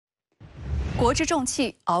国之重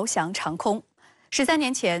器翱翔长空。13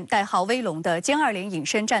年前，代号“威龙”的歼20隐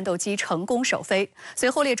身战斗机成功首飞，随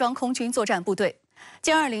后列装空军作战部队。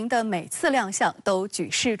歼20的每次亮相都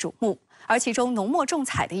举世瞩目，而其中浓墨重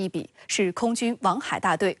彩的一笔是空军王海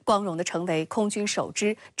大队光荣地成为空军首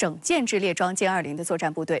支整建制列装歼20的作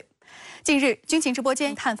战部队。近日，军情直播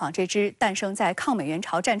间探访这支诞生在抗美援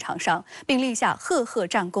朝战场上并立下赫赫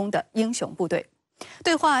战功的英雄部队。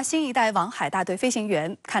对话新一代王海大队飞行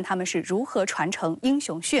员，看他们是如何传承英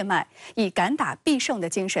雄血脉，以敢打必胜的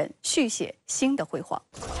精神续写新的辉煌。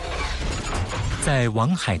在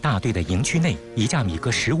王海大队的营区内，一架米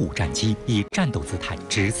格15战机以战斗姿态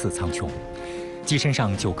直刺苍穹，机身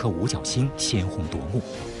上9颗五角星鲜红夺目。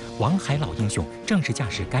王海老英雄正是驾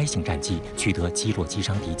驶该型战机取得击落击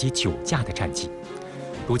伤敌机9架的战绩。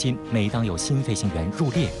如今，每当有新飞行员入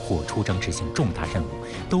列或出征执行重大任务，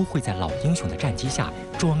都会在老英雄的战机下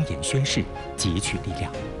庄严宣誓，汲取力量。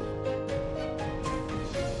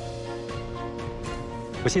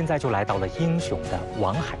我现在就来到了英雄的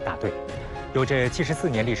王海大队。有着74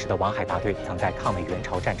年历史的王海大队，曾在抗美援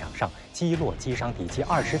朝战场上击落击伤敌机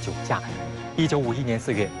29架。1951年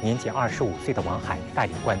4月，年仅25岁的王海带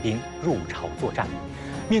领官兵入朝作战。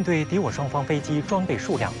面对敌我双方飞机装备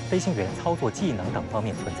数量、飞行员操作技能等方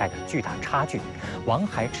面存在的巨大差距，王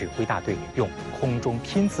海指挥大队用空中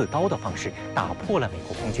拼刺刀的方式，打破了美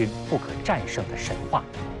国空军不可战胜的神话。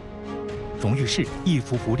荣誉室一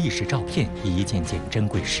幅幅历史照片，一件件珍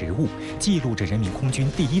贵实物，记录着人民空军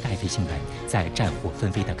第1代飞行员在战火纷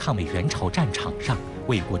飞的抗美援朝战场上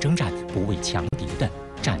为国征战、不畏强敌的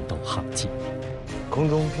战斗航迹。空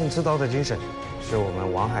中拼刺刀的精神，是我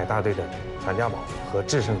们王海大队的传家宝和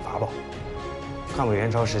制胜法宝。抗美援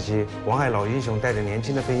朝时期，王海老英雄带着年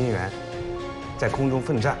轻的飞行员在空中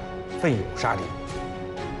奋战，奋勇杀敌。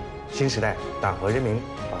新时代，党和人民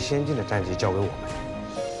把先进的战机交给我们。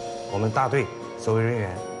我们大队所有人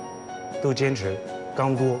员都坚持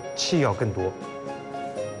钢多气要更多，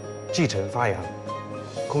继承发扬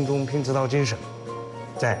空中拼刺刀精神，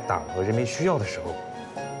在党和人民需要的时候，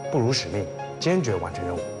不辱使命，坚决完成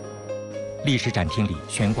任务。历史展厅里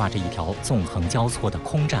悬挂着一条纵横交错的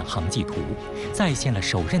空战航迹图，再现了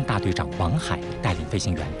首任大队长王海带领飞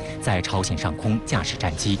行员在朝鲜上空驾驶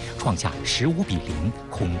战机创下15-0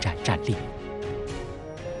空战战例。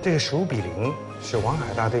这个15-0是王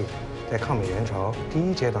海大队在抗美援朝第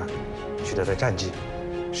1阶段取得的战绩，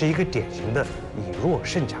是一个典型的以弱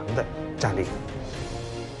胜强的战例。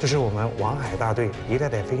这是我们王海大队一代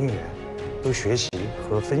代飞行员都学习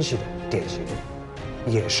和分析的典型，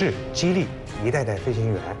也是激励一代代飞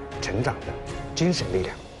行员成长的精神力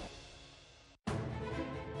量。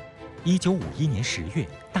1951年10月，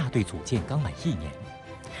大队组建刚满1年，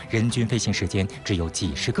人均飞行时间只有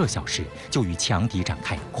几十个小时，就与强敌展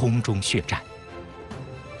开空中血战。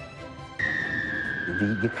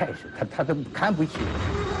一开始他都看不起，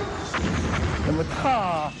那么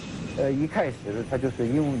他一开始他就是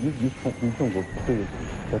因为一中国对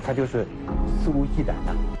他就是肆无忌惮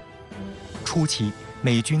的。初期，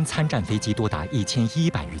美军参战飞机多达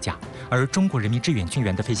1100余架，而中国人民志愿军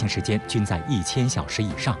员的飞行时间均在1000小时以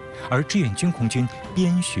上。而志愿军空军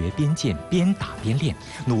边学边见，边打边练，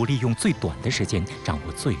努力用最短的时间掌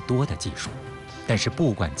握最多的技术。但是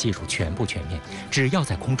不管技术全不全面，只要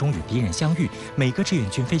在空中与敌人相遇，每个志愿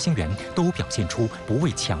军飞行员都表现出不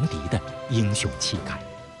畏强敌的英雄气概。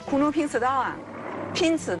空中拼刺刀啊，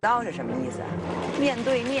拼刺刀是什么意思？面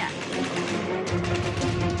对面。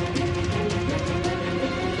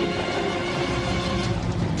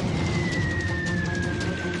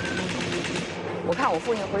我看我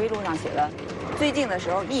父亲回忆录上写的，最近的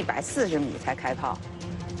时候140米才开炮。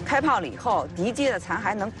开炮了以后，敌机的残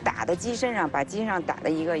骸能打在机身上，把机身上打得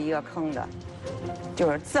一个一个坑的，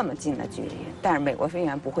就是这么近的距离。但是美国飞行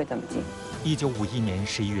员不会这么近。1951年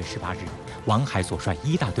11月18日，王海所率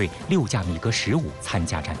1大队6架米格15参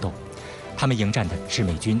加战斗，他们迎战的是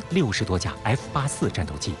美军60多架 F-84战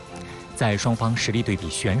斗机。在双方实力对比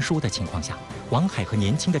悬殊的情况下，王海和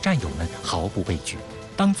年轻的战友们毫不畏惧。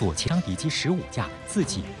当左前敌机15架，自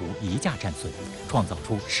己无1架战损，创造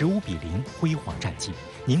出15-0辉煌战绩，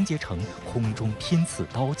凝结成空中拼刺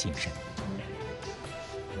刀精神。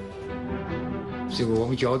这个我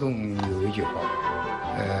们胶东有一句话，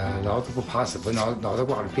老子不怕死，不脑袋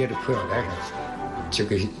挂着别的裤腰带上。这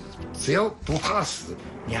个只要不怕死，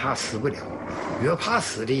你还死不了；越怕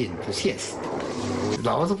死的人就先死。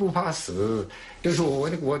老子不怕死，就是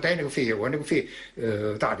我带那个飞，我那个飞，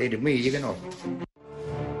大队里没有一个闹。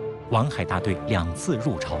王海大队2次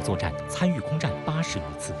入朝作战，参与空战80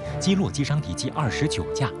余次，击落击伤敌机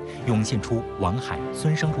29架，涌现出王海、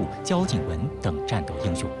孙生禄、焦景文等战斗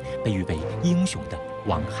英雄，被誉为英雄的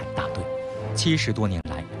王海大队。70多年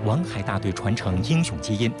来，王海大队传承英雄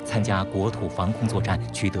基因，参加国土防空作战，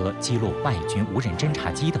取得击落外军无人侦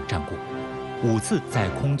察机等战果。5次在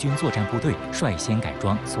空军作战部队率先改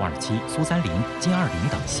装苏27、苏30、歼20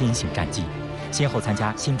等新型战机，先后参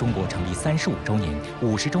加新中国成立35周年、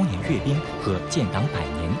50周年阅兵和建党100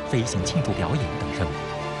年飞行庆祝表演等任务。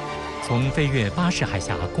从飞越巴士海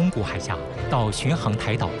峡、宫古海峡到巡航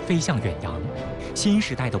台岛、飞向远洋，新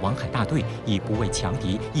时代的王海大队以不畏强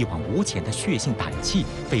敌、一往无前的血性胆气，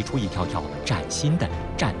飞出一条条崭新的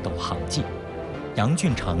战斗航迹。杨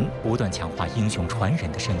俊成不断强化英雄传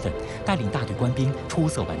人的身份，带领大队官兵出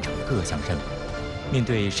色完成各项任务。面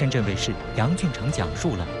对深圳卫视，杨俊成讲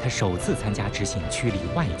述了他首次参加执行驱离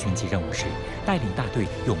外军机任务时，带领大队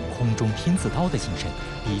用空中拼刺刀的精神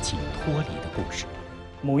一起脱离的故事。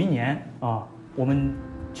某一年啊，我们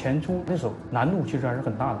前出那手，难度其实还是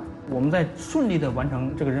很大的。我们在顺利的完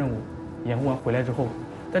成这个任务，掩护完回来之后，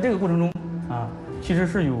在这个过程中啊，其实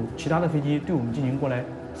是有其他的飞机对我们进行过来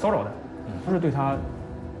骚扰的，不是对他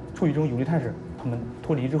处于一种有利态势。他们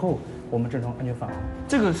脱离之后，我们正常安全返航。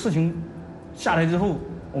这个事情下来之后，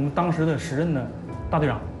我们当时的时任的大队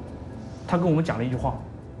长，他跟我们讲了一句话，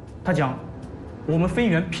他讲，我们飞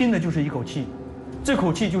行员拼的就是一口气，这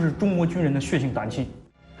口气就是中国军人的血性胆气。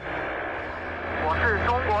我是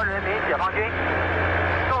中国人民解放军，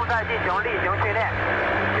正在进行例行训练，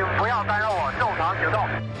请不要干扰我正常行动。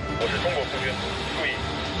我是中国空军，注意，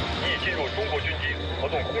已进入中国军机活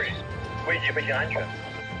动空域，危及飞行安全，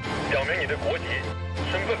表明你的国籍、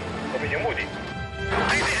身份和飞行目的。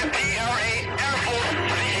This is PLA Air Force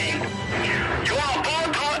speaking. You are about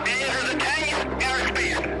to enter the Chinese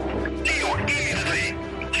airspace.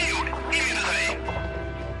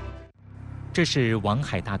 这是王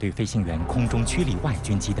海大队飞行员空中驱离外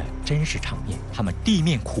军机的真实场面，他们地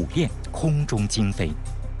面苦练，空中精飞。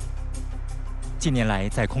近年来，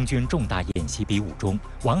在空军重大演习比武中，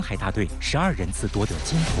王海大队12人次夺得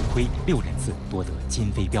金头盔，6人次夺得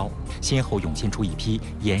金飞镖，先后涌现出一批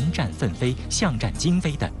严战奋飞、巷战精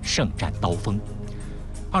飞的圣战刀锋。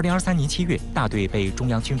2023年7月，大队被中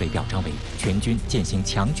央军委表彰为全军践行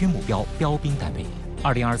强军目标标兵单位。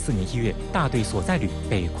2024年1月，大队所在旅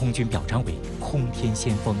被空军表彰为空天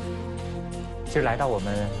先锋。其实来到我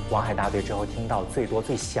们王海大队之后，听到最多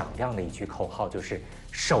最响亮的一句口号就是“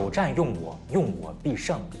首战用我，用我必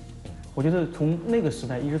胜”。我觉得从那个时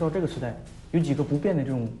代一直到这个时代，有几个不变的这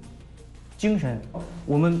种精神。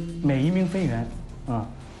我们每一名飞员啊，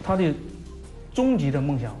他的终极的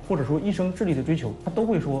梦想，或者说一生致力的追求，他都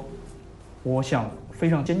会说：“我想飞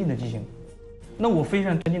上先进的机型。”那我飞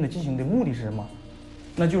上先进的机型的目的是什么？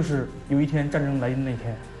那就是有一天战争来临的那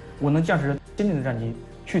天，我能驾驶着先进的战机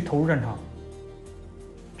去投入战场，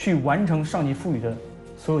去完成上级赋予的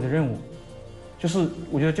所有的任务。就是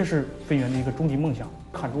我觉得这是飞员的一个终极梦想。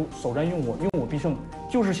喊出首战用我，用我必胜，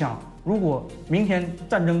就是想，如果明天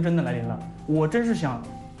战争真的来临了，我真是想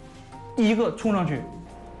第一个冲上去。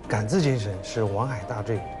敢字精神是王海大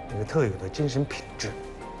队一个特有的精神品质，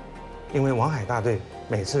因为王海大队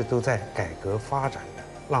每次都在改革发展的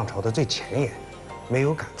浪潮的最前沿，没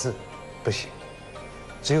有敢字不行，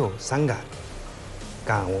只有3敢：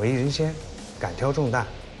敢为人先，敢挑重担，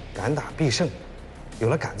敢打必胜。有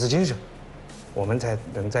了敢字精神，我们才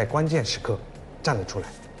能在关键时刻站得出来，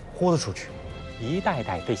豁得出去。一代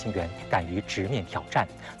代飞行员敢于直面挑战，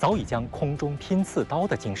早已将空中拼刺刀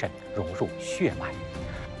的精神融入血脉。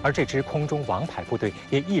而这支空中王牌部队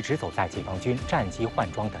也一直走在解放军战机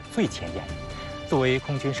换装的最前沿。作为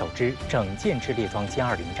空军首支整建制列装歼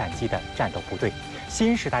20战机的战斗部队，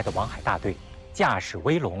新时代的王海大队驾驶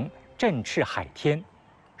威龙，振翅海天，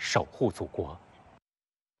守护祖国。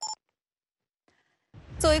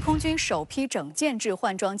作为空军首批整建制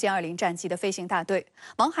换装歼20战机的飞行大队，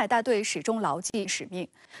王海大队始终牢记使命，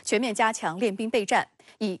全面加强练兵备战，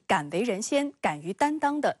以敢为人先、敢于担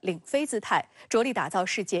当的领飞姿态，着力打造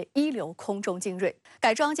世界一流空中精锐。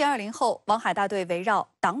改装歼20后，王海大队围绕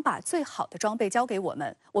党把最好的装备交给我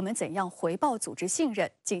们怎样回报组织信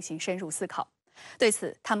任进行深入思考。对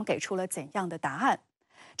此，他们给出了怎样的答案？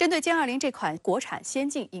针对歼20这款国产先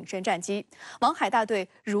进隐身战机，王海大队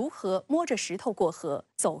如何摸着石头过河，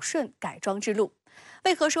走顺改装之路？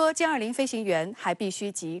为何说歼20飞行员还必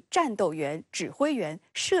须集战斗员、指挥员、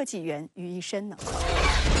设计员于一身呢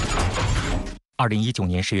？2019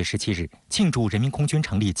年10月17日，庆祝人民空军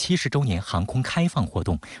成立70周年航空开放活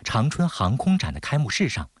动长春航空展的开幕式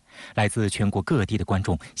上，来自全国各地的观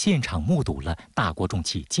众现场目睹了大国重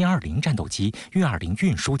器歼20战斗机、运20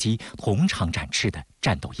运输机同场展翅的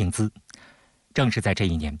战斗英姿。正是在这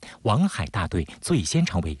一年，王海大队最先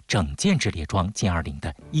成为整建制列装歼20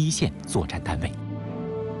的一线作战单位。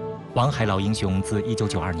王海老英雄自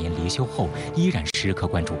1992年离休后，依然时刻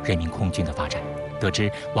关注人民空军的发展。得知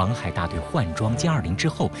王海大队换装歼20之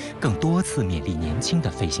后，更多次勉励年轻的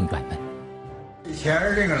飞行员们。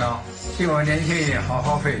1020了，希望年轻人好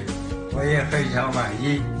好飞，我也非常满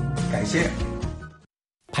意，感谢。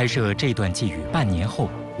拍摄这段寄语半年后，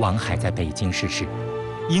王海在北京逝世，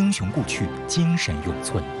英雄故去，精神永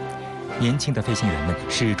存。年轻的飞行员们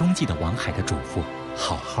始终记得王海的嘱咐：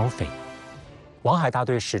好好飞。王海大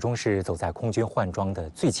队始终是走在空军换装的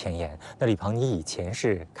最前沿。那李鹏，你以前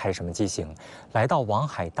是开什么机型？来到王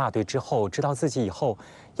海大队之后，知道自己以后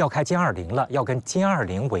要开歼20了，要跟歼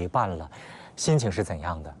20为伴了，心情是怎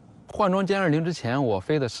样的？换装歼20之前，我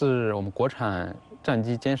飞的是我们国产战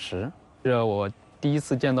机歼10。这我第一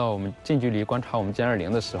次见到我们近距离观察我们歼20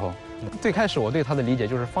的时候，最开始我对它的理解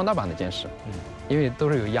就是放大版的歼10，因为都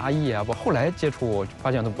是有压翼啊。后来接触我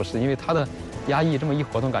发现它不是，因为它的压翼这么一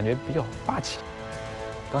活动，感觉比较霸气。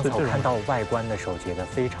刚才我看到外观的时候，觉得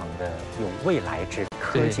非常的有未来之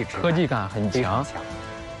科技感很强，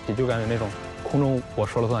也就感觉那种空中我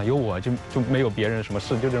说了算，有我就没有别人什么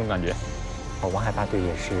事，就这种感觉。王海大队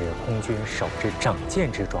也是空军首支整舰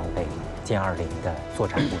制装备歼20的作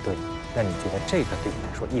战部队。那你觉得这个对你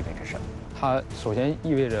来说意味着什么？它首先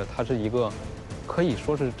意味着它是一个可以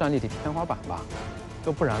说是战力的天花板吧。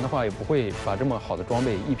要不然的话，也不会把这么好的装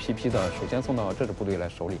备一批批的首先送到这支部队来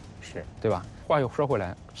手里，是对吧？话又说回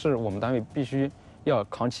来，是我们单位必须要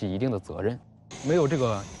扛起一定的责任，没有这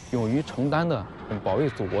个勇于承担的保卫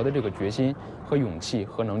祖国的这个决心和勇气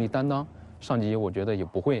和能力担当，上级我觉得也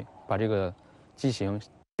不会把这个机型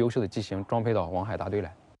优秀的机型装配到王海大队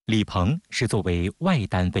来。李鹏是作为外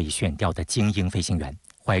单位选调的精英飞行员，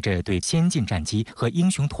怀着对先进战机和英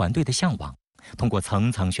雄团队的向往，通过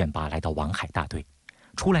层层选拔来到王海大队。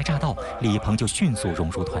初来乍到，李鹏就迅速融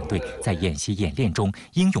入团队，在演习演练中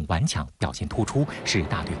英勇顽强，表现突出，是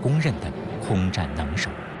大队公认的空战能手。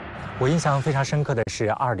我印象非常深刻的是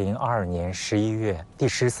2022年11月第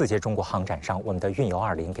14届中国航展上，我们的运油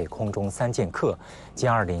20给空中3剑客歼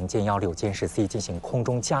20、歼16、歼10C进行空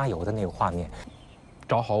中加油的那个画面，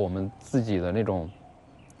找好我们自己的那种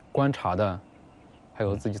观察的，还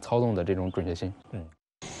有自己操纵的这种准确性。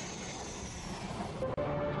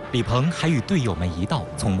李鹏还与队友们一道，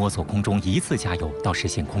从摸索空中1次加油到实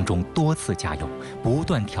现空中多次加油，不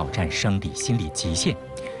断挑战生理心理极限。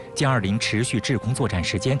歼20持续制空作战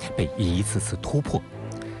时间被一次次突破。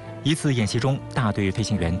一次演习中，大队飞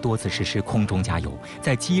行员多次实施空中加油，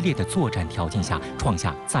在激烈的作战条件下创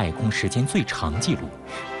下在空时间最长纪录。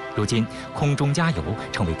如今，空中加油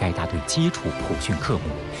成为该大队基础普训科目，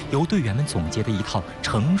由队员们总结的一套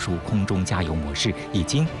成熟空中加油模式，已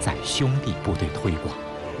经在兄弟部队推广。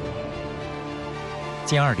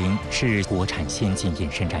歼20是国产先进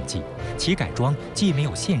隐身战机，其改装既没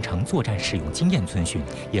有现成作战使用经验遵循，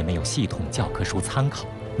也没有系统教科书参考，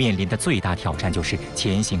面临的最大挑战就是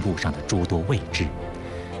前行路上的诸多未知。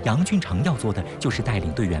杨俊成要做的就是带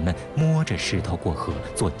领队员们摸着石头过河，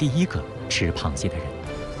做第一个吃螃蟹的人。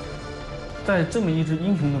在这么一支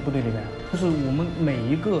英雄的部队里面，就是我们每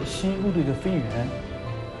一个新入队的飞员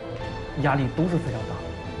压力都是非常大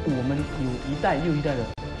的。我们有一代又一代的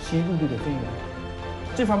新入队的飞员。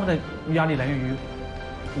这方面的压力来源于，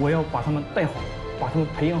我要把他们带好，把他们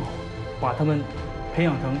培养好，把他们培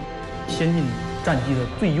养成先进战机的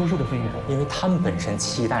最优秀的飞员。因为他们本身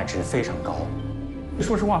期待值非常高。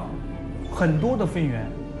说实话，很多的飞员，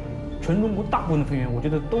全中国大部分的飞员，我觉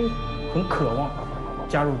得都很渴望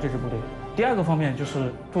加入这支部队。第二个方面就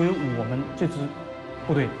是作为我们这支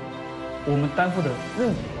部队，我们担负的任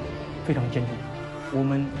务非常艰巨。我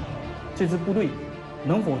们这支部队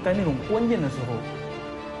能否在那种关键的时候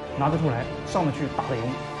拿得出来，上得去，打得赢，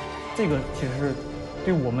这个其实是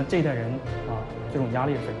对我们这一代人这种压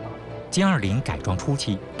力是非常大的。歼20改装初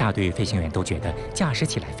期，大队飞行员都觉得驾驶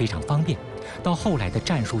起来非常方便。到后来的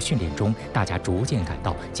战术训练中，大家逐渐感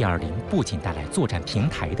到歼20不仅带来作战平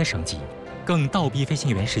台的升级，更倒逼飞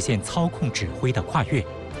行员实现操控指挥的跨越。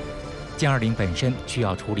歼20本身需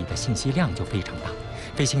要处理的信息量就非常大，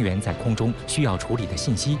飞行员在空中需要处理的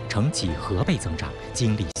信息呈几何倍增长，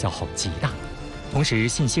精力消耗极大。同时，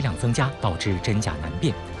信息量增加导致真假难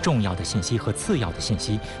辨，重要的信息和次要的信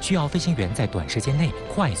息需要飞行员在短时间内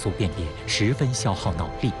快速辨别，十分消耗脑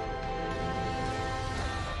力。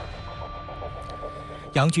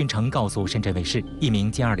杨俊成告诉深圳卫视，一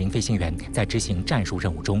名歼20飞行员在执行战术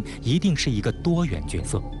任务中一定是一个多元角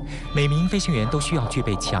色，每名飞行员都需要具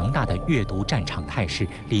备强大的阅读战场态势、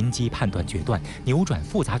临机判断决断、扭转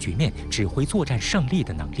复杂局面、指挥作战胜利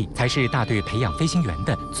的能力，才是大队培养飞行员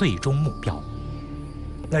的最终目标。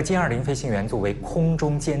那歼20飞行员作为空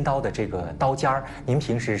中尖刀的这个刀尖儿，您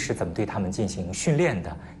平时是怎么对他们进行训练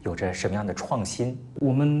的？有着什么样的创新？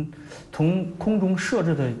我们从空中设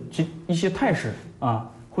置的一些态势啊，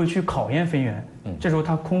会去考验飞员。这时候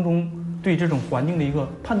他空中对这种环境的一个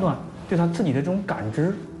判断，对他自己的这种感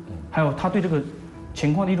知，还有他对这个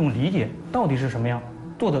情况的一种理解到底是什么样，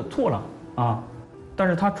做的错了啊，但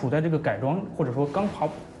是他处在这个改装或者说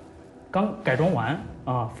刚改装完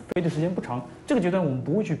啊，飞的时间不长，这个阶段我们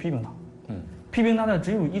不会去批评他，批评他的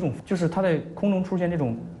只有一种，就是他在空中出现这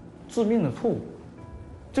种致命的错误。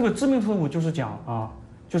这个致命错误就是讲啊，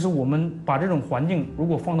就是我们把这种环境如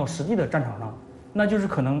果放到实际的战场上，那就是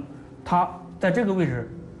可能他在这个位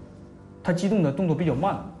置，他机动的动作比较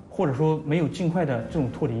慢，或者说没有尽快的这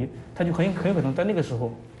种脱离，他就很有可能在那个时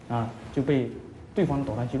候啊就被对方的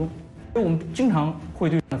导弹击中。所以我们经常会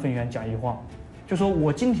对飞行员讲一句话，就说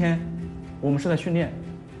我今天我们是在训练，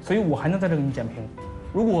所以我还能在这给你讲评。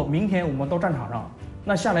如果明天我们到战场上，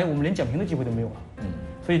那下来我们连讲评的机会都没有了。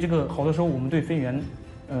所以这个好多时候我们对飞行员，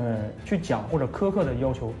去讲或者苛刻的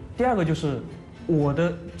要求。第二个就是我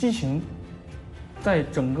的机型，在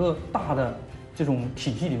整个大的这种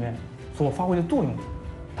体系里面所发挥的作用，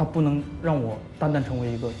它不能让我单单成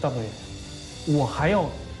为一个战斗员，我还要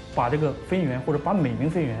把这个飞行员或者把每名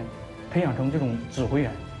飞行员培养成这种指挥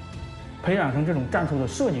员，培养成这种战术的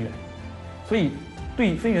设计员。所以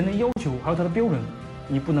对飞行员的要求还有他的标准，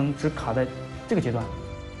你不能只卡在这个阶段，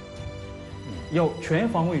要全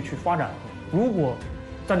方位去发展。如果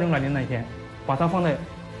战争来临那一天，把它放在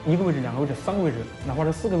1个位置、2个位置、3个位置，哪怕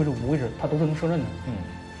是4个位置、5个位置，它都是能胜任的。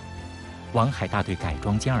王海大队改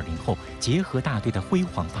装歼20后，结合大队的辉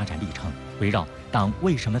煌发展历程，围绕党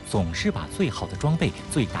为什么总是把最好的装备、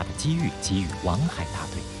最大的机遇给予王海大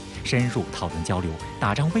队，深入讨论交流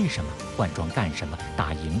打仗为什么、换装干什么、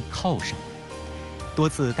打赢靠什么。多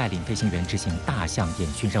次带领飞行员执行大项演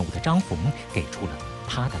训任务的张红给出了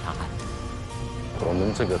他的答案。我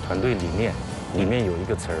们这个团队理念里面有一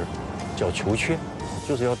个词儿叫求缺，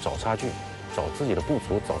就是要找差距，找自己的不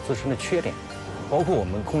足，找自身的缺点。包括我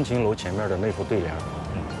们空勤楼前面的那副对联，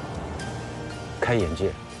开眼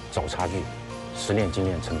界，找差距，实练经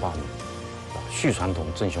验成大业，续传统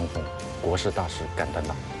振雄风，国事大事敢担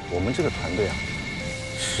当。我们这个团队啊，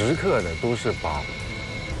时刻的都是把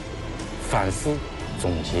反思、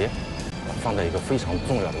总结放在一个非常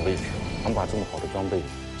重要的位置。他们把这么好的装备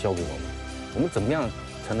交给我们，我们怎么样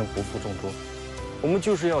才能不负重托？我们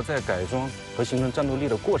就是要在改装和形成战斗力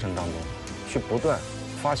的过程当中，去不断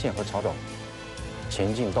发现和查找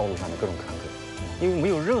前进道路上的各种坎坷，因为没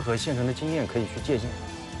有任何现成的经验可以去借鉴，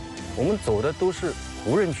我们走的都是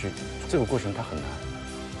无人区，这个过程它很难，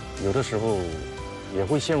有的时候也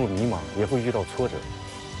会陷入迷茫，也会遇到挫折，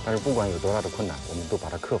但是不管有多大的困难，我们都把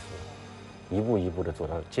它克服了，一步一步的走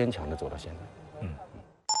到坚强的走到现在。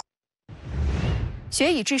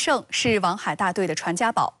学以致胜是王海大队的传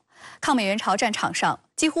家宝。抗美援朝战场上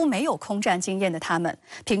几乎没有空战经验的他们，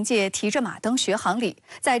凭借提着马灯学航理，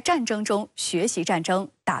在战争中学习战争，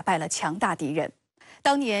打败了强大敌人。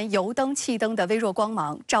当年油灯、气灯的微弱光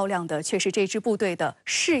芒，照亮的却是这支部队的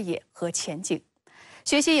视野和前景。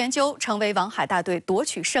学习研究成为王海大队夺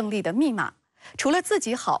取胜利的密码。除了自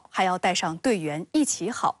己好，还要带上队员一起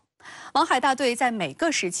好。王海大队在每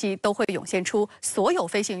个时期都会涌现出所有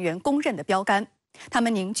飞行员公认的标杆。他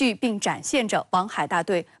们凝聚并展现着王海大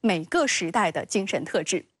队每个时代的精神特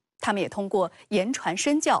质。他们也通过言传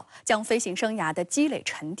身教，将飞行生涯的积累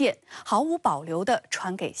沉淀毫无保留地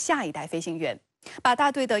传给下一代飞行员，把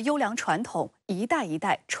大队的优良传统一代一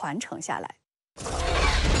代传承下来。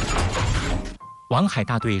王海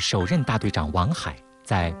大队首任大队长王海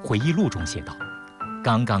在回忆录中写道：“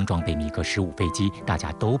刚刚装备米格15飞机，大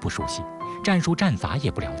家都不熟悉，战术战法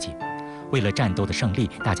也不了解。为了战斗的胜利，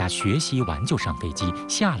大家学习完就上飞机，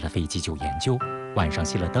下了飞机就研究。晚上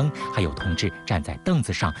熄了灯，还有同志站在凳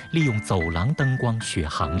子上，利用走廊灯光学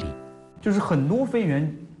航理。”就是很多飞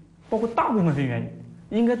员，包括大部分飞员，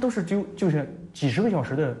应该都是就是几十个小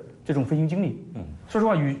时的这种飞行经历。说实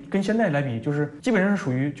话，跟现在来比，就是基本上是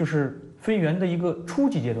属于就是飞员的一个初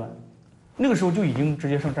级阶段。那个时候就已经直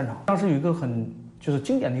接上战场。当时有一个很就是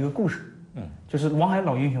经典的一个故事，就是王海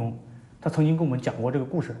老英雄。他曾经跟我们讲过这个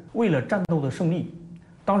故事。为了战斗的胜利，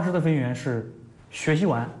当时的飞行员是学习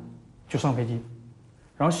完就上飞机，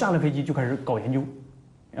然后下了飞机就开始搞研究。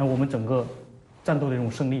我们整个战斗的这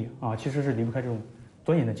种胜利啊，其实是离不开这种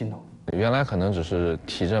钻研的劲头。原来可能只是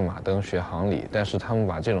提着马灯学航理，但是他们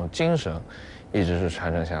把这种精神一直是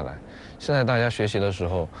传承下来。现在大家学习的时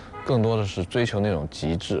候，更多的是追求那种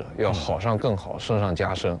极致，要好上更好，升上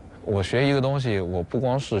加升，我学一个东西，我不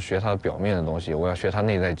光是学它的表面的东西，我要学它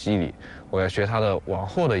内在机理，我要学它的往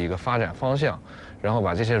后的一个发展方向，然后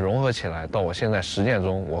把这些融合起来，到我现在实践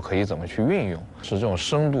中，我可以怎么去运用，是这种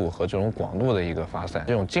深度和这种广度的一个发散，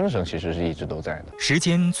这种精神其实是一直都在的。时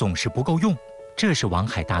间总是不够用，这是王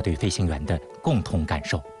海大队飞行员的共同感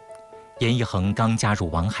受。严一恒刚加入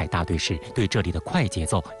王海大队时，对这里的快节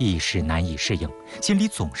奏一时难以适应，心里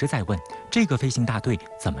总是在问：这个飞行大队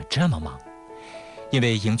怎么这么忙？因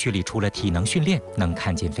为营区里除了体能训练能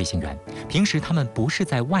看见飞行员，平时他们不是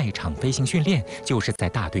在外场飞行训练，就是在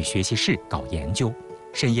大队学习室搞研究。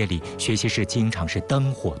深夜里，学习室经常是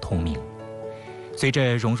灯火通明。随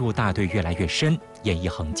着融入大队越来越深，严一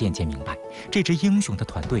恒渐渐明白，这支英雄的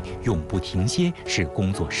团队永不停歇是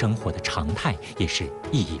工作生活的常态，也是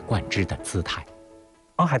一以贯之的姿态。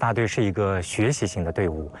王海大队是一个学习型的队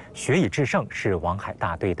伍，学以致胜是王海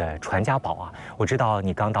大队的传家宝啊。我知道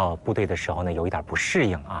你刚到部队的时候呢，有一点不适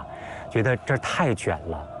应啊，觉得这儿太卷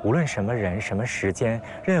了，无论什么人、什么时间，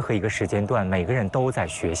任何一个时间段，每个人都在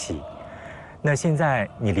学习。那现在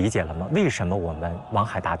你理解了吗？为什么我们王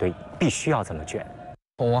海大队必须要这么卷？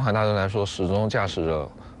从王海大队来说，始终驾驶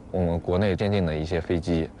着我们国内先进的一些飞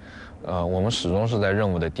机，我们始终是在任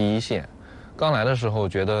务的第一线。刚来的时候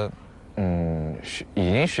觉得，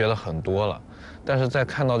已经学了很多了，但是在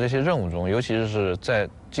看到这些任务中，尤其是在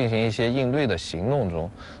进行一些应对的行动中，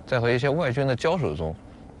在和一些外军的交手中，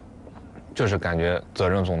就是感觉责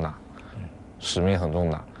任重大，使命很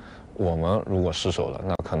重大。我们如果失守了，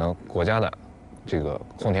那可能国家的这个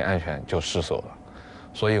空天安全就失守了，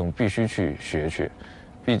所以我们必须去学去。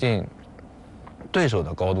毕竟，对手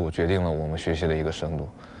的高度决定了我们学习的一个深度，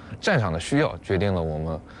战场的需要决定了我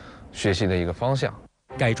们学习的一个方向。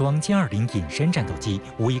改装歼20隐身战斗机，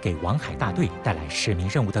无疑给王海大队带来使命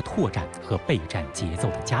任务的拓展和备战节奏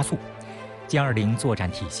的加速。歼20作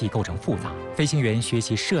战体系构成复杂，飞行员学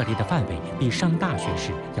习涉猎的范围比上大学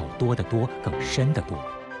时要多得多，更深得多。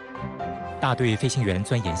大队飞行员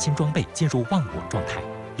钻研新装备，进入忘我状态。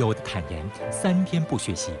有的坦言，3天不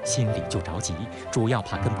学习，心里就着急，主要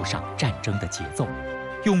怕跟不上战争的节奏。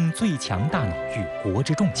用最强大脑驭国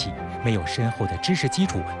之重器，没有深厚的知识基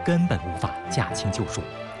础，根本无法驾轻就熟。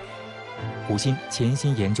胡鑫潜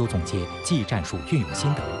心研究总结技战术运用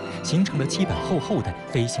心得，形成了7本厚厚的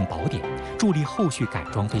飞行宝典，助力后续改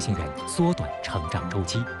装飞行员缩短成长周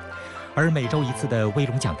期。而每周1次的威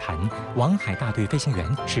龙讲坛，王海大队飞行员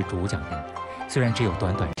是主讲人。虽然只有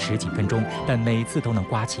短短10几分钟，但每次都能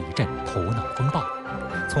刮起一阵头脑风暴。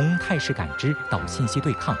从态势感知到信息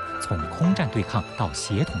对抗，从空战对抗到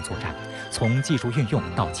协同作战，从技术运用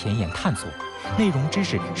到前沿探索，内容知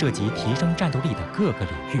识涉及提升战斗力的各个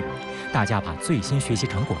领域。大家把最新学习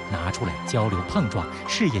成果拿出来交流碰撞，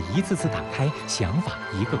视野一次次打开，想法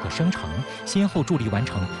一个个生成，先后助力完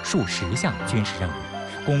成数10项军事任务，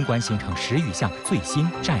攻关形成10余项最新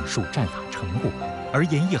战术战法成果。而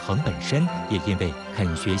严一恒本身也因为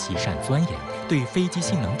肯学习、善钻研，对飞机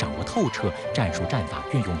性能掌握透彻，战术战法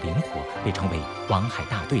运用灵活，被称为王海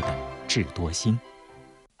大队的智多星。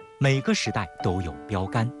每个时代都有标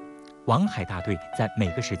杆，王海大队在每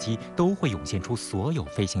个时期都会涌现出所有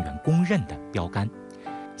飞行员公认的标杆。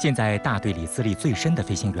现在大队里资历最深的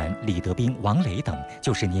飞行员李德斌、王磊等，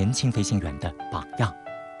就是年轻飞行员的榜样。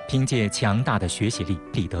凭借强大的学习力，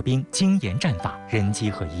李德斌精研战法，人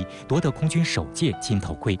机合一，夺得空军首届金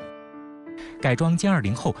头盔。改装歼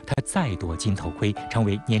20后，他再夺金头盔，成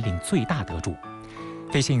为年龄最大得主。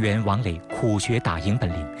飞行员王磊苦学打赢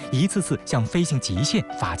本领，一次次向飞行极限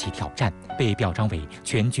发起挑战，被表彰为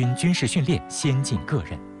全军军事训练先进个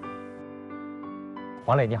人。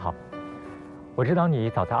王磊你好，我知道你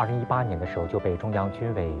早在2018年的时候就被中央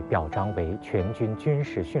军委表彰为全军军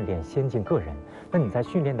事训练先进个人。那你在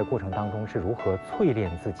训练的过程当中是如何淬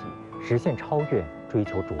炼自己，实现超越、追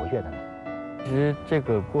求卓越的呢？其实这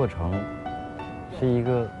个过程是一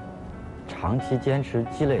个长期坚持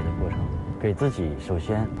积累的过程，给自己首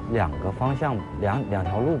先2个方向，两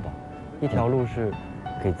条路吧。一条路是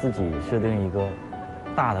给自己设定一个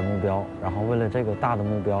大的目标，然后为了这个大的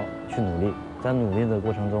目标去努力，在努力的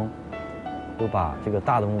过程中，又把这个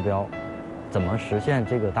大的目标怎么实现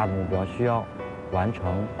这个大的目标，需要完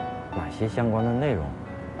成哪些相关的内容，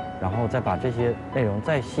然后再把这些内容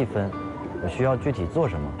再细分，我需要具体做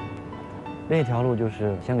什么。另一条路就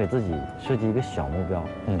是先给自己设计一个小目标，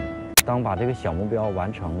当把这个小目标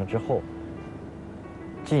完成了之后，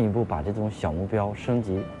进一步把这种小目标升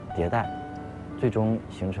级迭代，最终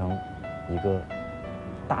形成一个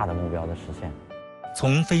大的目标的实现。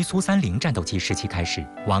从飞苏30战斗机时期开始，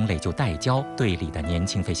王磊就带教队里的年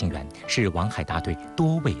轻飞行员，是王海大队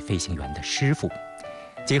多位飞行员的师傅。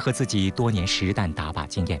结合自己多年实弹打靶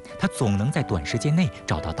经验，他总能在短时间内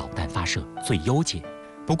找到导弹发射最优解。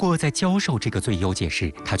不过，在教授这个最优解时，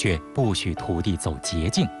他却不许徒弟走捷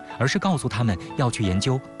径，而是告诉他们要去研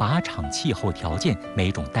究靶场气候条件、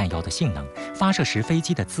每种弹药的性能、发射时飞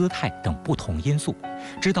机的姿态等不同因素，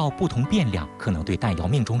知道不同变量可能对弹药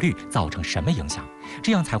命中率造成什么影响，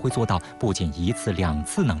这样才会做到不仅1次2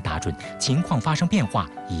次能打准，情况发生变化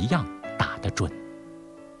一样打得准。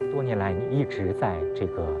多年来，你一直在这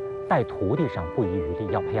个带徒弟上不遗余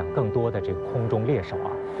力，要培养更多的这个空中猎手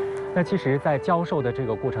啊。那其实，在教授的这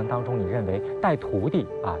个过程当中，你认为带徒弟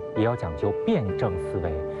啊也要讲究辩证思维，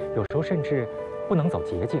有时候甚至不能走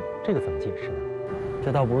捷径，这个怎么解释呢？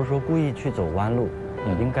这倒不是说故意去走弯路，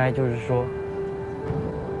应该就是说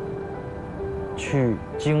去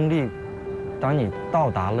经历，当你到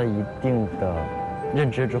达了一定的认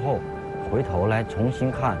知之后，回头来重新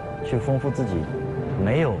看，去丰富自己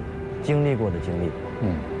没有经历过的经历，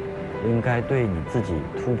应该对你自己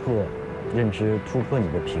突破认知、突破你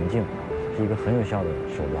的瓶颈，是一个很有效的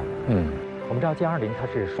手段。我们知道歼20它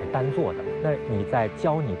是属单做的，那你在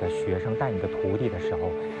教你的学生、带你的徒弟的时候，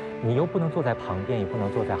你又不能坐在旁边，也不能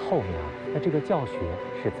坐在后面啊，那这个教学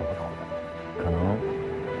是怎么搞的？可能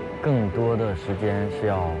更多的时间是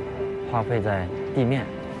要花费在地面。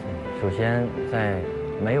首先，在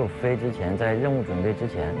没有飞之前，在任务准备之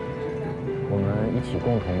前，我们一起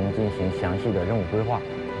共同进行详细的任务规划，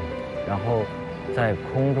然后在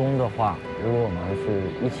空中的话，如果我们是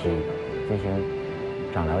一起进行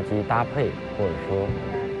长僚机搭配，或者说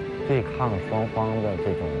对抗双方的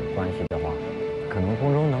这种关系的话，可能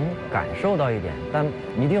空中能感受到一点，但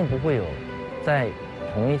一定不会有在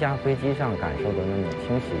同一架飞机上感受的那么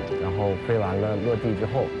清晰。然后飞完了落地之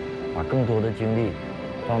后，把更多的精力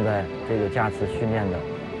放在这个架次训练的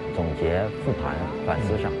总结、复盘、反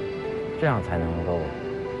思上，这样才能够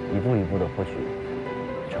一步一步的获取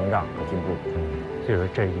成长和进步。所以说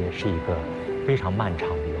这也是一个非常漫长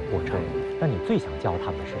的一个过程。那你最想教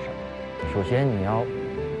他们的是什么？首先你要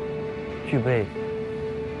具备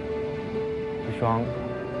一双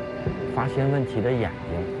发现问题的眼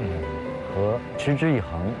睛，和持之以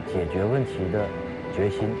恒解决问题的决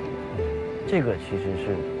心。这个其实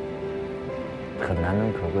是很难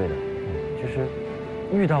能可贵的。就是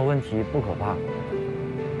遇到问题不可怕，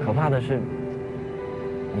可怕的是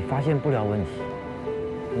你发现不了问题。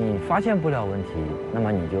你发现不了问题，那么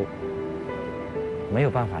你就没有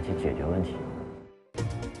办法去解决问题。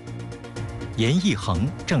严义衡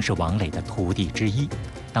正是王磊的徒弟之一。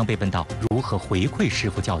当被问到如何回馈师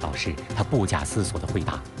傅教导时，他不假思索地回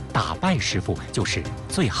答：打败师傅就是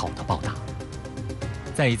最好的报答。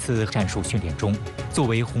在一次战术训练中，作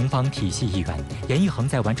为红方体系一员，严义衡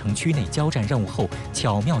在完成区内交战任务后，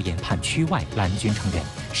巧妙研判区外蓝军成员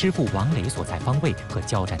师傅王磊所在方位和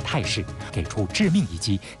交战态势，给出致命一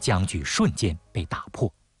击，僵局瞬间被打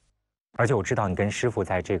破。而且我知道你跟师傅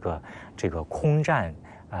在这个空战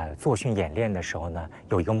作训演练的时候呢，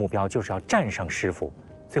有一个目标就是要战胜师傅，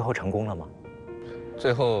最后成功了吗？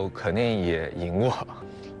最后肯定也赢过。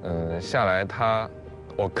下来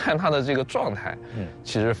我看他的这个状态，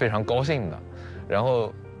其实非常高兴的。然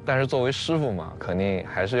后，但是作为师傅嘛，肯定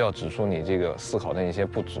还是要指出你这个思考的一些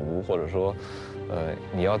不足，或者说，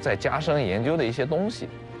你要再加深研究的一些东西，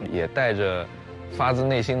也带着发自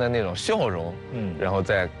内心的那种笑容，然后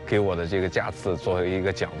再给我的这个架次作为一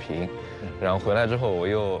个讲评。然后回来之后，我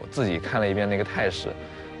又自己看了一遍那个态势，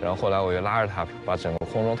然后后来我又拉着他把整个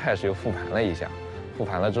空中态势又复盘了一下，复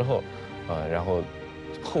盘了之后，然后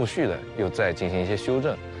后续的又再进行一些修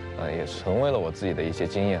正，也成为了我自己的一些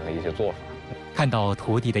经验和一些做法。看到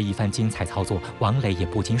徒弟的一番精彩操作，王磊也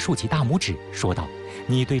不禁竖起大拇指，说道：“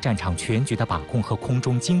你对战场全局的把控和空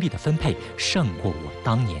中精力的分配，胜过我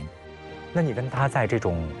当年。”那你跟他在这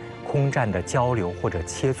种空战的交流或者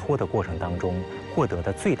切磋的过程当中，获得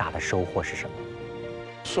的最大的收获是什么？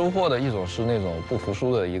收获的一种是那种不服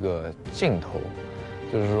输的一个劲头，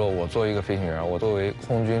就是说我作为一个飞行员，我作为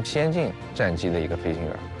空军先进战机的一个飞行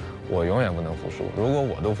员，我永远不能服输。如果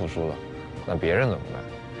我都服输了，那别人怎么办？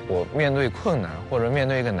我面对困难或者面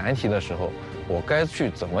对一个难题的时候，我该去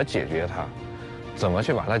怎么解决它，怎么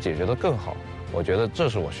去把它解决得更好？我觉得这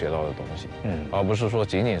是我学到的东西，而不是说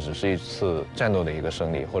仅仅只是一次战斗的一个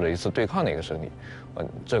胜利或者一次对抗的一个胜利，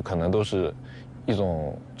这可能都是一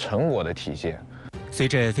种成果的体现。随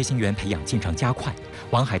着飞行员培养进程加快，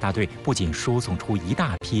王海大队不仅输送出一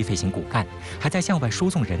大批飞行骨干，还在向外输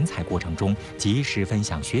送人才过程中，及时分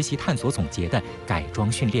享学习探索总结的改装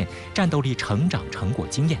训练、战斗力成长成果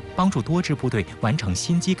经验，帮助多支部队完成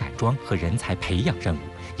新机改装和人才培养任务，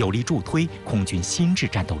有力助推空军新质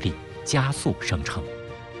战斗力加速生成。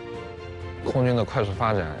空军的快速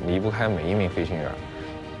发展离不开每一名飞行员，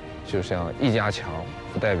就像一家强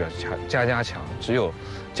不代表家家强，只有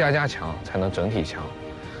家家强才能整体强。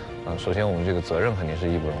首先我们这个责任肯定是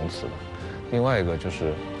义不容辞的。另外一个就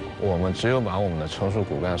是我们只有把我们的成熟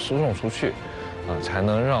骨干输送出去，才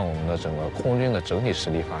能让我们的整个空军的整体实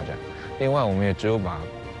力发展。另外我们也只有把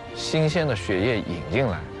新鲜的血液引进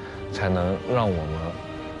来，才能让我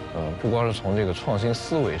们不光是从这个创新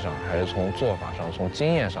思维上，还是从做法上、从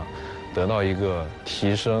经验上得到一个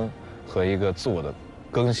提升和一个自我的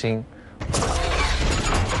更新。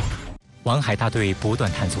王海大队不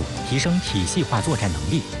断探索提升体系化作战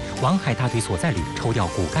能力。王海大队所在旅抽调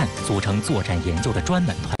骨干，组成作战研究的专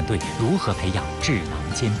门团队，如何培养智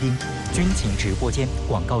囊尖兵？军情直播间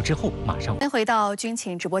广告之后马上。回到军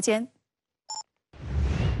情直播间。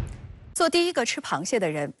做第一个吃螃蟹的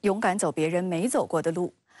人，勇敢走别人没走过的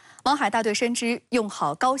路。王海大队深知，用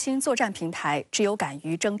好高新作战平台，只有敢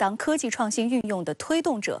于争当科技创新运用的推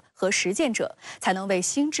动者和实践者，才能为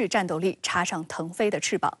心智战斗力插上腾飞的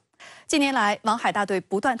翅膀。近年来，王海大队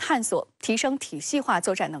不断探索提升体系化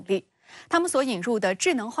作战能力，他们所引入的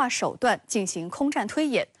智能化手段进行空战推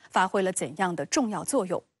演，发挥了怎样的重要作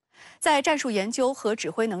用？在战术研究和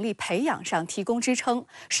指挥能力培养上提供支撑，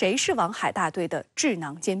谁是王海大队的智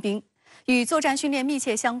囊尖兵？与作战训练密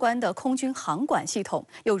切相关的空军航管系统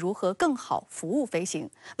又如何更好服务飞行，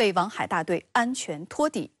为王海大队安全托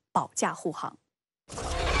底保驾护航？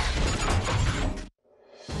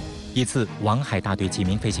一次，王海大队几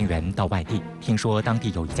名飞行员到外地，听说当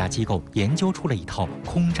地有一家机构研究出了一套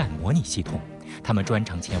空战模拟系统，他们专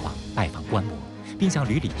程前往拜访观摩，并向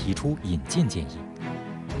旅里提出引进建议。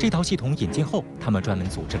这套系统引进后，他们专门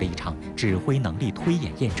组织了一场指挥能力推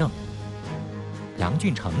演验证。杨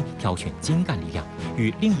俊成挑选精干力量，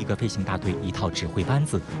与另一个飞行大队一套指挥班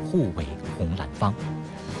子互为红蓝方。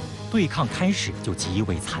对抗开始就极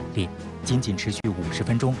为惨烈，仅仅持续50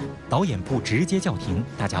分钟，导演部直接叫停，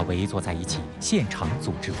大家围坐在一起，现场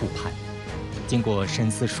组织复盘。经过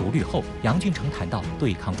深思熟虑后，杨俊成谈到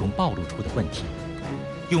对抗中暴露出的问题：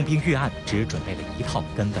用兵预案只准备了一套，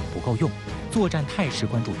根本不够用；作战态势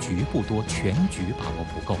关注局部多，全局把握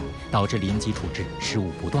不够，导致临机处置失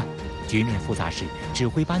误不断。局面复杂时，指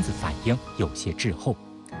挥班子反应有些滞后。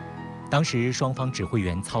当时双方指挥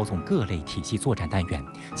员操纵各类体系作战单元，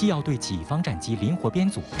既要对己方战机灵活编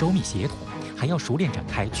组、周密协同，还要熟练展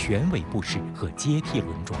开全尾布式和接替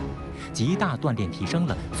轮转，极大锻炼提升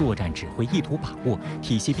了作战指挥意图把握、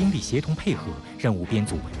体系兵力协同配合、任务编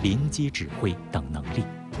组、临机指挥等能力。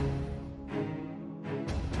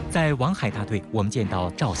在王海大队，我们见到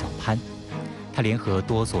赵小攀，他联合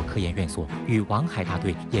多所科研院所与王海大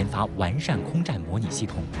队研发完善空战模拟系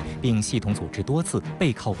统，并系统组织多次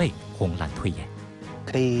背靠背红蓝推演。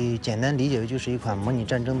可以简单理解为就是一款模拟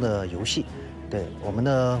战争的游戏。对，我们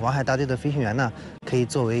的王海大队的飞行员呢，可以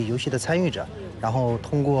作为游戏的参与者，然后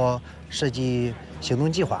通过设计行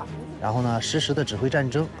动计划，然后呢实时的指挥战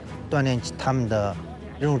争，锻炼他们的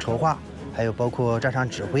任务筹划，还有包括战场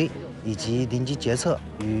指挥以及临机决策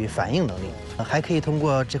与反应能力。还可以通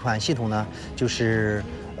过这款系统呢，就是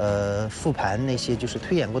复盘那些就是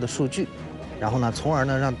推演过的数据，然后呢，从而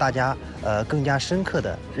呢让大家更加深刻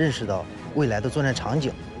地认识到未来的作战场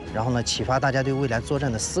景，然后呢启发大家对未来作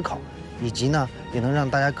战的思考，以及呢也能让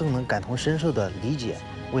大家更能感同身受地理解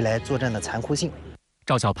未来作战的残酷性。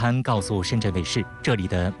赵小攀告诉深圳卫视，这里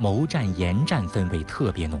的谋战研战氛围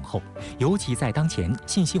特别浓厚，尤其在当前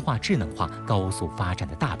信息化、智能化高速发展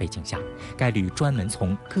的大背景下，该旅专门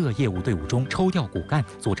从各业务队伍中抽调骨干，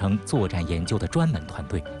组成作战研究的专门团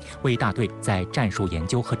队，为大队在战术研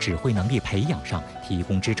究和指挥能力培养上提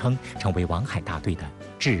供支撑，成为王海大队的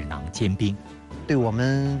智囊尖兵，对我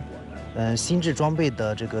们心智装备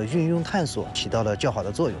的这个运用探索起到了较好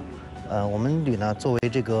的作用。我们旅呢，作为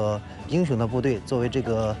这个英雄的部队，作为这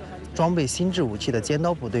个装备心智武器的尖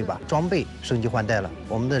刀部队吧，装备升级换代了，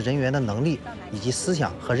我们的人员的能力以及思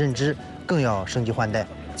想和认知更要升级换代。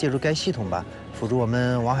借助该系统吧，辅助我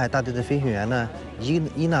们王海大队的飞行员呢，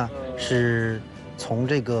一呢是从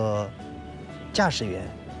这个驾驶员、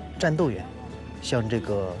战斗员向这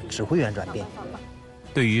个指挥员转变。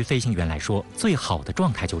对于飞行员来说，最好的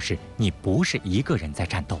状态就是你不是一个人在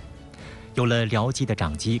战斗。有了僚机的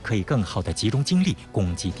长机，可以更好地集中精力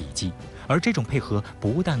攻击敌机，而这种配合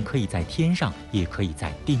不但可以在天上，也可以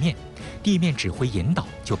在地面。地面指挥引导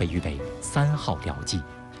就被誉为3号僚机。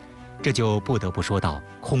这就不得不说到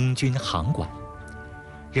空军航管。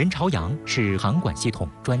任朝阳是航管系统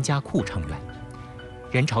专家库成员。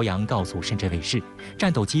任朝阳告诉深圳卫视，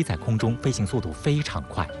战斗机在空中飞行速度非常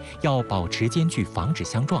快，要保持间距，防止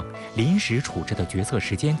相撞，临时处置的决策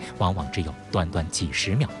时间往往只有短短几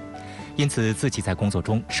十秒。因此自己在工作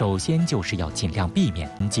中首先就是要尽量避免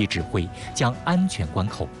人机指挥，将安全关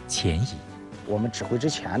口前移。我们指挥之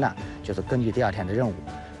前呢，就是根据第2天的任务，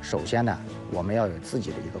首先呢，我们要有自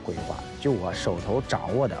己的一个规划，就我手头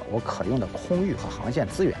掌握的我可用的空域和航线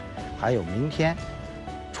资源，还有明天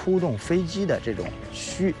出动飞机的这种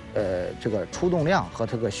这个出动量和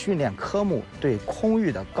这个训练科目对空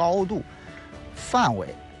域的高度、范围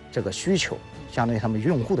这个需求，相对于他们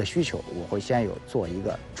用户的需求，我会先做一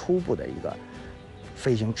个初步的一个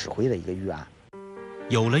飞行指挥的一个预案。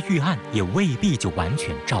有了预案，也未必就完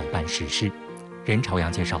全照办实施。任朝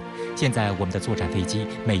阳介绍，现在我们的作战飞机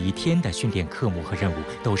每一天的训练科目和任务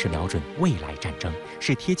都是瞄准未来战争，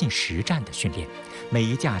是贴近实战的训练，每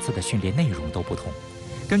一架次的训练内容都不同，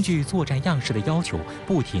根据作战样式的要求，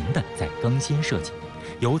不停地在更新设计，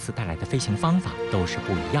由此带来的飞行方法都是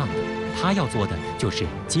不一样的。他要做的就是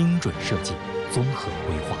精准设计、综合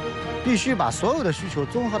规划，必须把所有的需求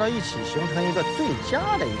综合到一起，形成一个最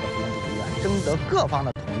佳的一个飞行指挥预案，征得各方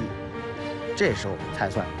的同意，这时候才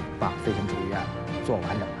算把飞行指挥预案做完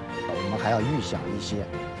整了。我们还要预想一些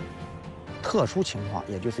特殊情况，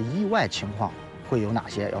也就是意外情况会有哪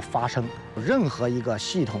些要发生。任何一个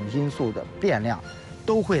系统因素的变量，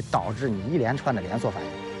都会导致你一连串的连锁反应。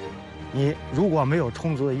你如果没有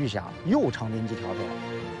充足的预想，又成临机调配，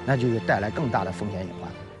那就带来更大的风险隐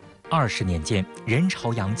患。 20年间，任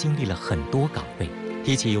朝阳经历了很多岗位。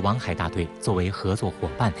提起王海大队作为合作伙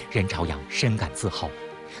伴，任朝阳深感自豪。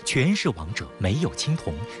全是王者，没有青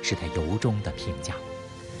铜，是他由衷的评价。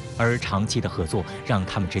而长期的合作让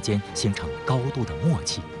他们之间形成高度的默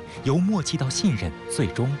契，由默契到信任，最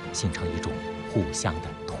终形成一种互相的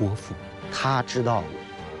托付。他知道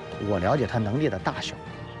我了解他能力的大小，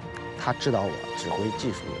他知道我指挥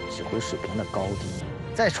技术、指挥水平的高低，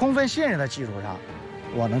在充分信任的基础上，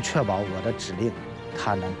我能确保我的指令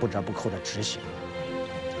他能不折不扣的执行，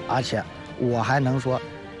而且我还能说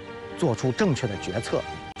做出正确的决策，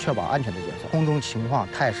确保安全的决策。空中情况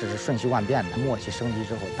态势是瞬息万变的，默契升级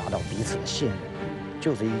之后达到彼此的信任，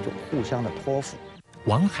就是一种互相的托付。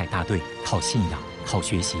王海大队靠信仰、靠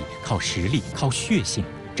学习、靠实力、靠血性，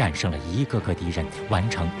战胜了一个个敌人，完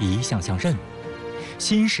成一项项任务。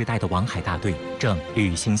新时代的王海大队正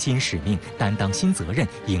履行新使命，担当新责任，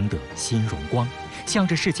赢得新荣光，向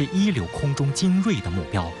着世界一流空中精锐的目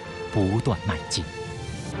标不断迈进。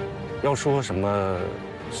要说什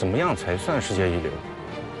么样才算世界一流？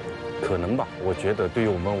可能吧。我觉得对于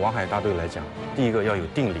我们王海大队来讲，第一个要有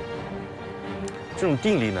定力。这种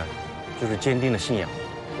定力呢，就是坚定的信仰，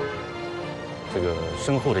这个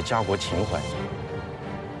深厚的家国情怀，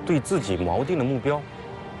对自己锚定的目标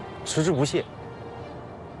持之不懈，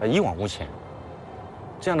一往无前。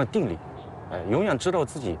这样的定力，永远知道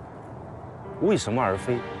自己为什么而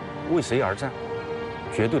飞，为谁而战，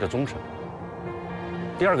绝对的忠诚。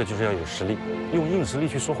第二个就是要有实力，用硬实力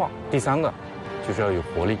去说话。第三个就是要有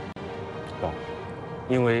活力，啊，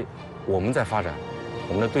因为我们在发展，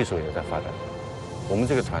我们的对手也在发展，我们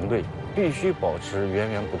这个团队必须保持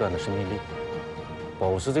源源不断的生命力，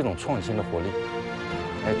保持这种创新的活力，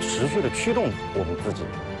来持续的驱动我们自己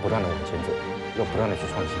不断的往前走，要不断的去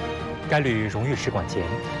创新。该旅荣誉使馆前，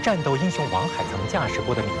战斗英雄王海曾驾驶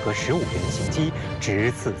过的米格15原型机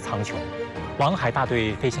直刺苍穹。王海大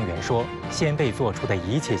队飞行员说：“先辈做出的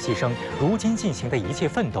一切牺牲，如今进行的一切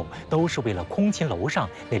奋斗，都是为了空勤楼上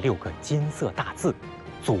那6个金色大字：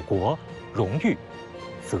祖国、荣誉、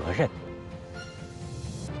责任。”